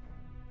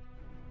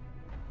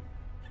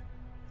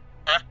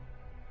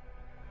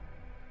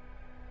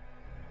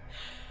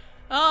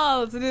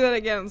 Oh, let's do that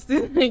again. Let's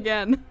do that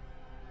again.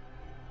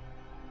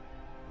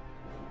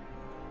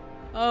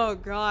 Oh,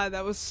 God.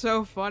 That was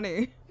so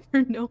funny.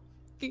 For no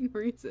fucking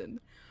reason.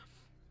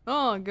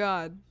 Oh,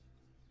 God.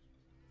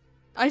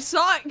 I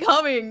saw it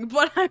coming,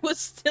 but I was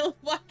still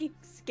fucking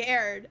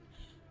scared.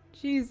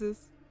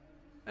 Jesus.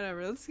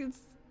 Whatever, let's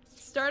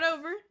start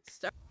over.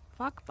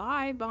 Fuck,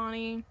 bye,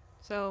 Bonnie.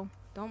 So,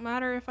 don't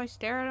matter if I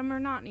stare at him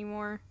or not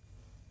anymore.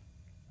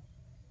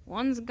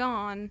 One's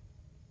gone.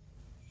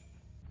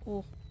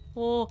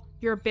 Oh,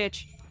 you're a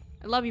bitch.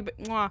 I love you, but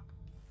mwah.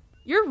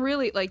 You're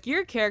really, like,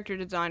 your character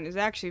design is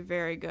actually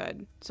very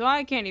good. So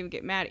I can't even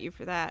get mad at you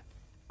for that.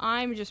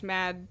 I'm just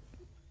mad.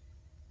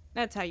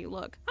 That's how you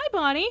look. Hi,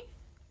 Bonnie.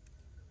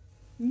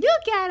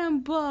 Look at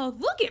them both.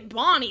 Look at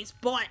Bonnie's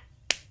butt.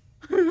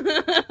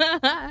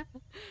 Alright.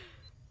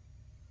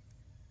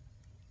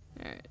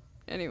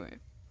 Anyway.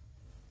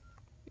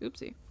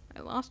 Oopsie.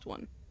 I lost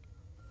one.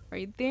 Are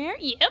you there?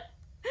 Yep.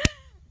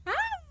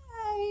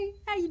 Hi.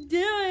 How you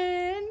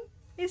doing?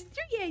 It's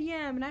 3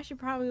 a.m. and I should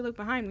probably look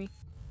behind me.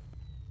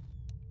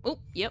 Oh,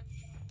 yep.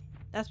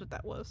 That's what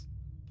that was.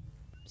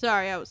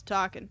 Sorry, I was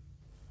talking.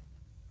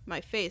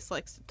 My face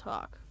likes to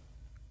talk.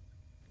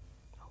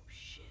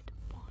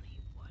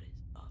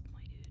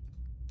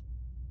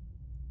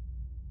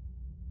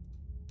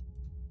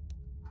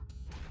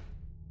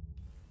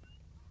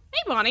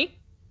 Hey, Bonnie.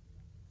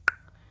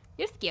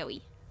 You're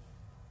scary.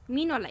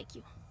 Me not like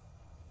you.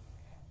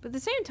 But at the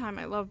same time,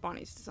 I love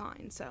Bonnie's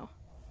design, so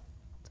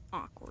it's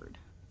awkward.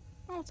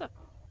 Oh, what's up?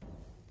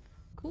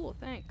 Cool,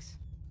 thanks.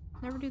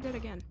 Never do that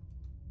again.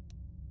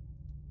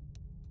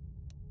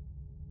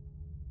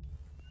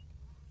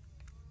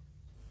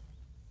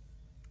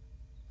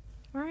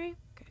 Alright.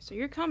 Okay, so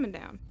you're coming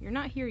down. You're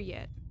not here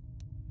yet.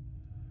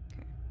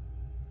 Okay.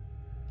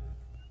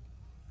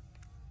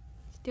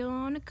 Still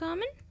on the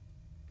coming?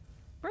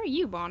 Where are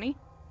you, Bonnie?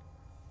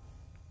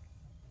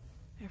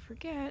 I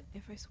forget,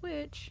 if I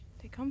switch,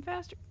 they come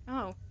faster.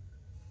 Oh.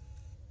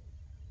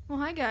 Well,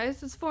 hi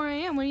guys, it's 4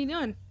 a.m. What are you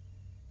doing?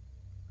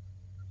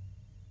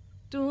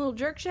 Doing a little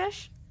jerk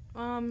sesh.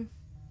 Ooh,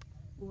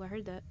 I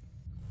heard that.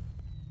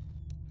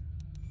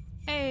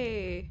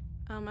 Hey.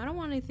 I don't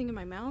want anything in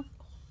my mouth.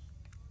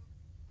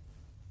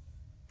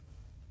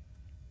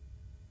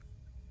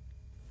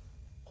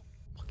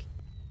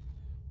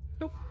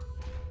 Nope.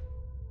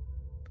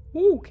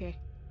 Ooh, okay.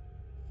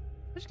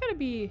 There's gotta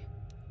be.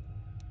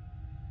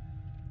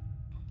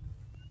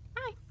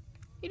 Hi.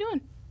 You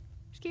doing?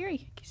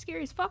 Scary.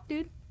 Scary as fuck,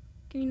 dude.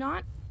 Can you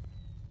not?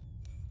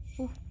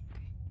 Oh, okay.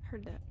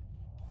 Heard that.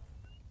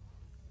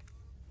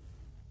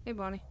 Hey,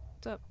 Bonnie.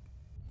 What's up?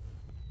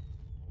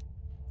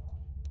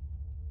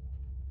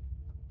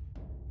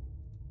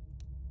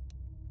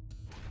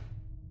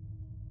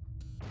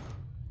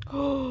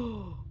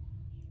 Oh.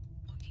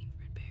 Fucking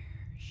red bear.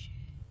 Shit.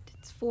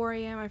 It's 4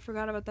 a.m. I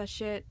forgot about that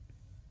shit.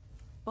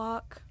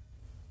 Fuck.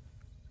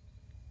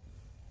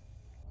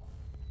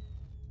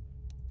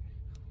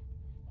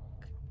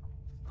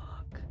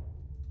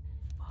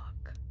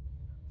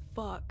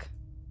 Fuck.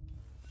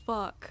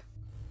 Fuck.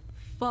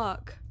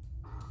 Fuck.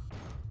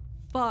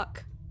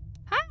 Fuck.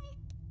 Hi!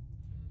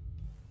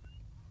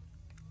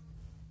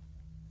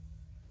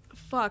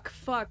 Fuck.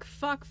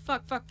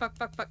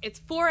 It's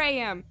 4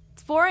 a.m.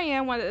 It's 4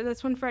 a.m.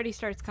 That's when Freddy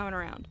starts coming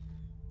around.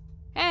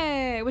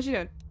 Hey, what you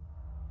doing?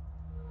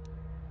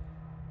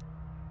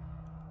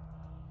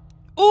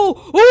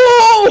 Oh!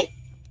 Oh!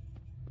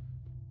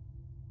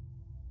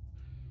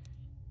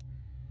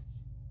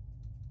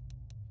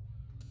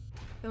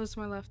 That was to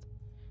my left.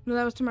 No,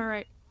 that was to my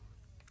right.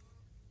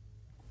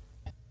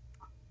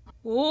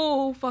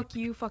 Oh, fuck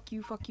you, fuck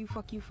you, fuck you,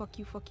 fuck you, fuck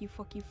you, fuck you,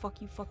 fuck you,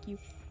 fuck you, fuck you.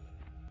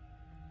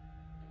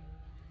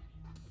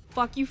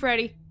 Fuck you,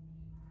 Freddy.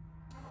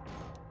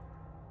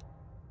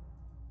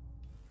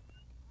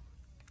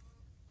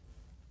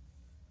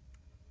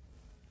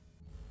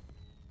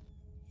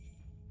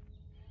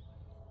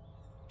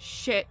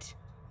 Shit.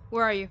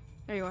 Where are you?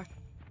 There you are.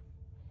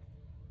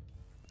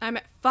 I'm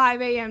at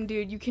 5 a.m.,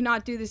 dude. You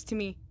cannot do this to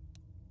me.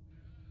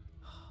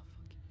 Oh,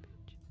 fucking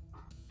bitch.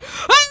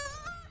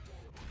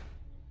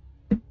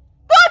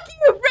 Fuck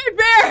you, Red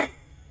Bear!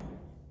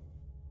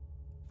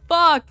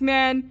 Fuck,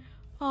 man.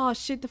 Oh,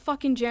 shit. The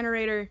fucking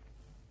generator.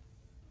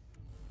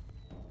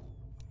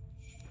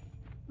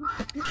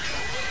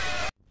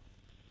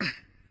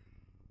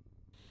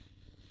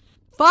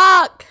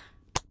 Fuck!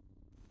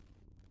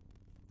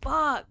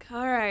 Fuck.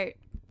 Alright.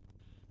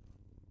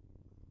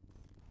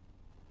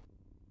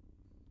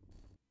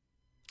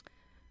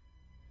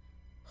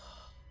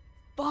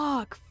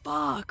 Fuck.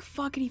 Fuck.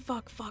 Fuckity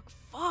fuck. Fuck.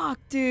 Fuck,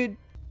 dude.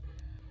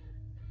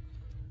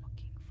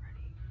 Fucking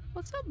Freddy.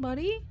 What's up,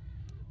 buddy?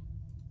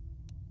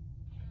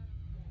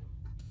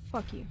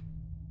 Fuck you.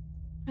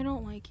 I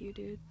don't like you,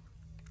 dude.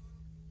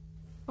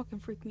 Fucking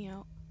freak me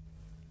out.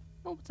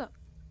 Oh, what's up?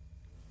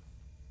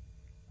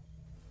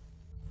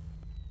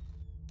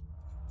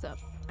 What's up?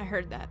 I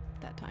heard that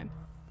time.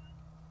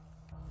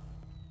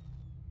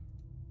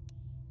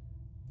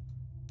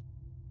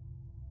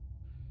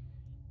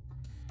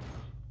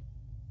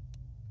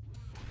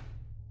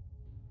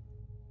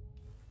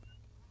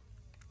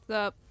 What's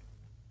up?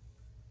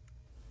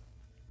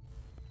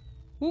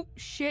 Oh,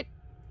 shit.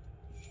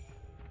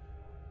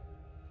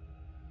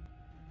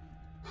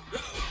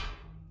 Fuck!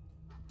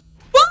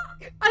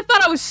 I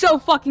thought I was so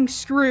fucking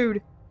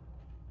screwed.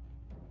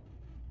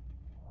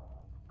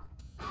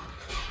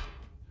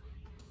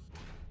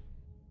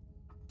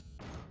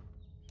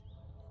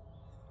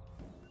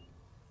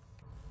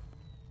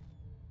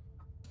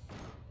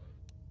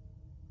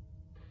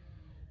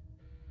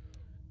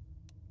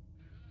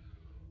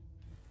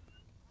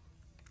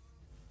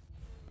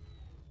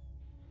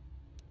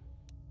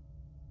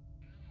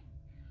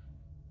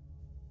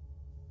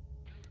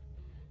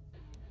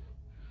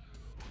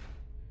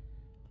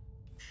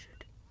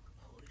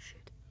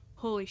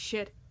 Holy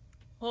shit.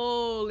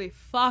 Holy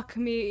fuck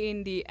me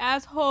in the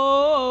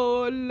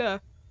asshole.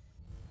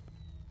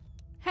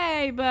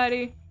 Hey,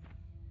 buddy.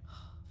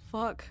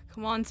 Fuck.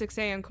 Come on, 6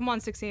 a.m. Come on,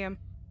 6 a.m.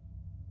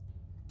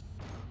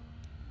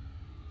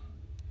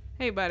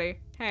 Hey, buddy.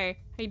 Hey,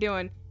 how you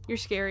doing? You're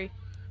scary.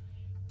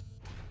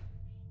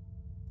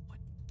 What?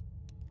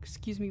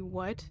 Excuse me,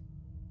 what?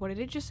 What did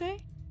it just say?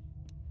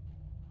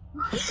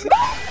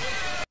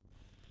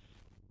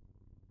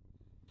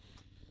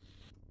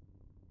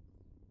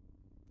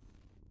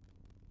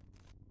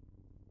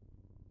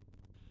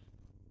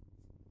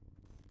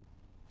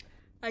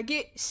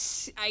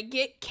 I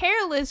get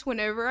careless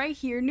whenever I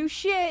hear new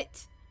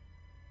shit.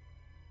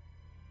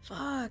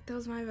 Fuck, that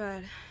was my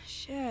bad.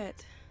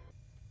 Shit.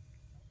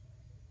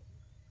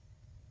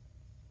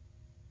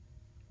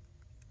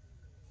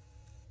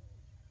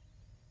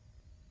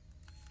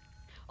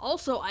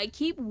 Also, I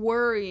keep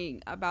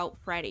worrying about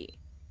Freddy.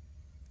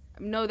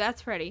 No,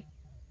 that's Freddy.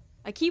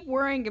 I keep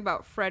worrying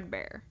about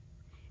Fredbear.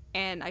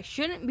 And I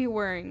shouldn't be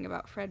worrying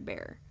about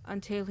Fredbear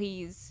until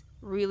he's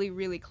really,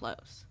 really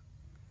close.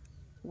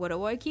 What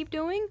do I keep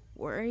doing?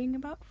 Worrying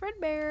about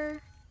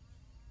Fredbear.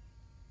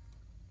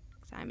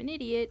 'Cause I'm an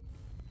idiot.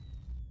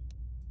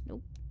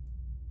 Nope.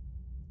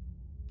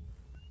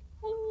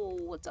 Oh,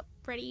 what's up,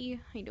 Freddy?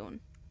 How you doing?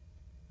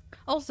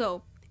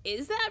 Also,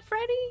 is that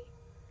Freddy?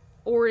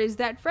 Or is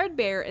that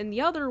Fredbear? And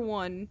the other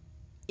one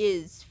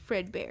is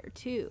Fredbear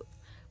too.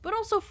 But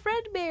also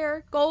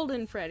Fredbear,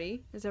 Golden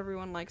Freddy, as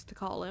everyone likes to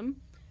call him,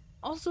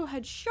 also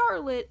had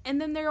Charlotte, and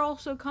then there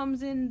also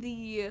comes in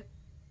the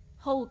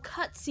whole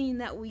cutscene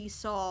that we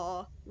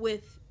saw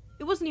with,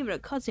 it wasn't even a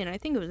cutscene, I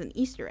think it was an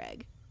Easter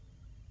egg,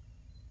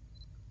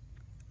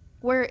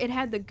 where it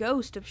had the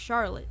ghost of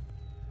Charlotte.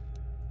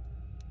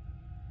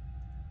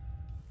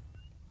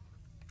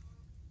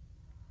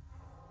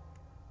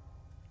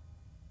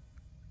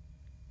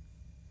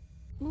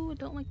 Ooh, I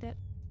don't like that.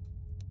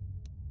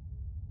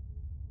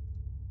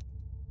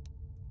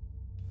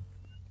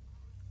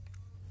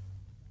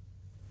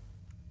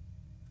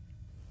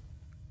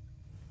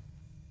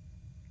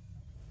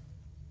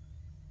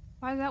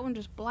 Why is that one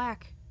just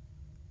black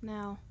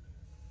now?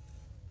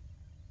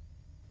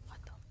 What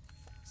the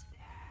fuck is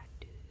that,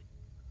 dude?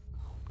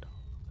 Hold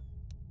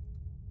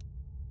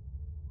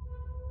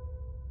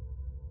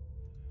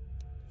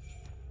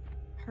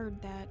on.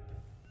 Heard that.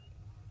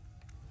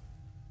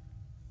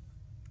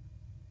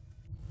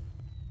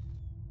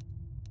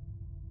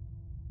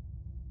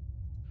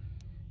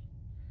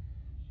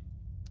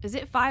 Is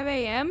it 5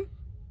 a.m.?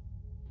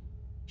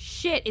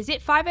 Shit, is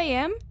it 5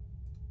 a.m.?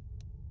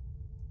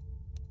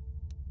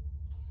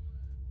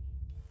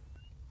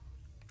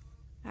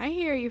 I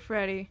hear you,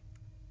 Freddy.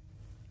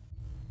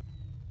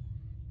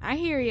 I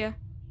hear you.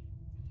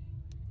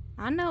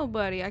 I know,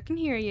 buddy. I can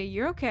hear you.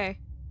 You're okay.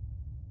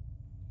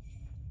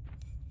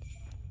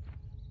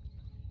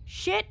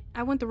 Shit!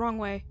 I went the wrong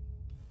way.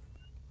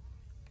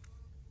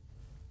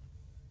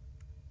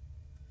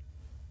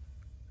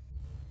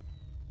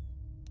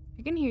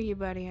 I can hear you,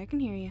 buddy. I can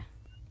hear you.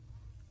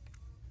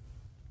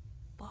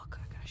 Fuck,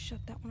 I gotta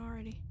shut that one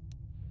already.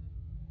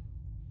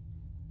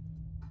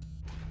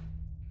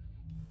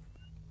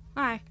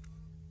 Hi.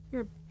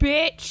 You're a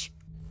bitch!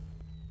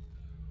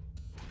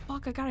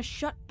 Fuck, I gotta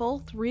shut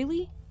both?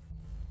 Really?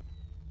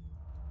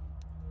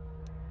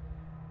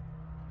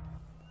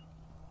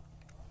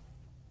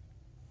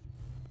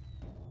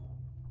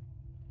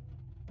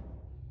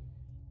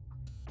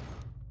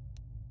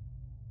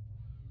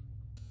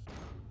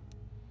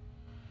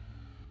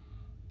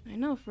 I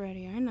know,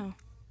 Freddy, I know.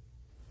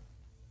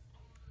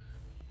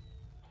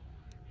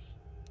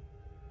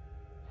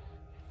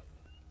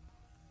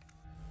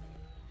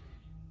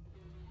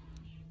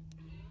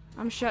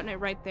 I'm shutting it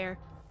right there.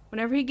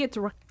 Whenever he gets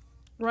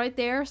right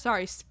there,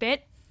 sorry,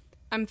 spit,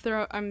 I'm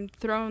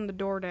throwing the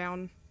door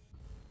down.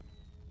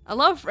 I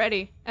love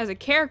Freddy as a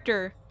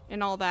character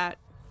and all that,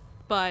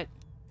 but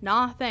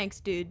nah, thanks,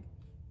 dude.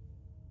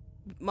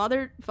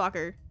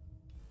 Motherfucker.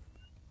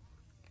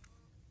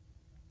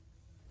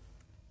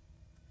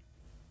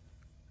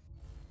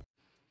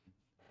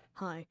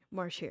 Hi,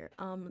 Marsh here.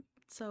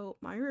 So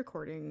my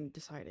recording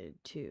decided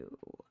to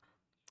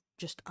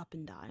just up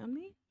and die on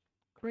me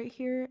right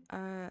here.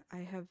 I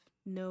have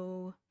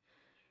no,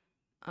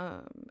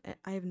 I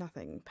have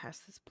nothing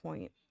past this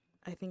point.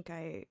 I think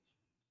I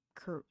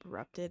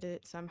corrupted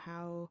it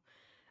somehow.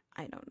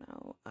 I don't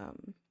know.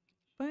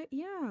 But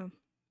yeah.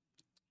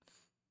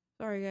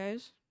 Sorry,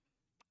 guys.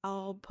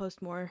 I'll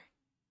post more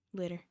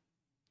later.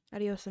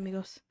 Adios,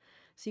 amigos.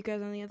 See you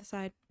guys on the other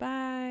side.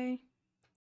 Bye.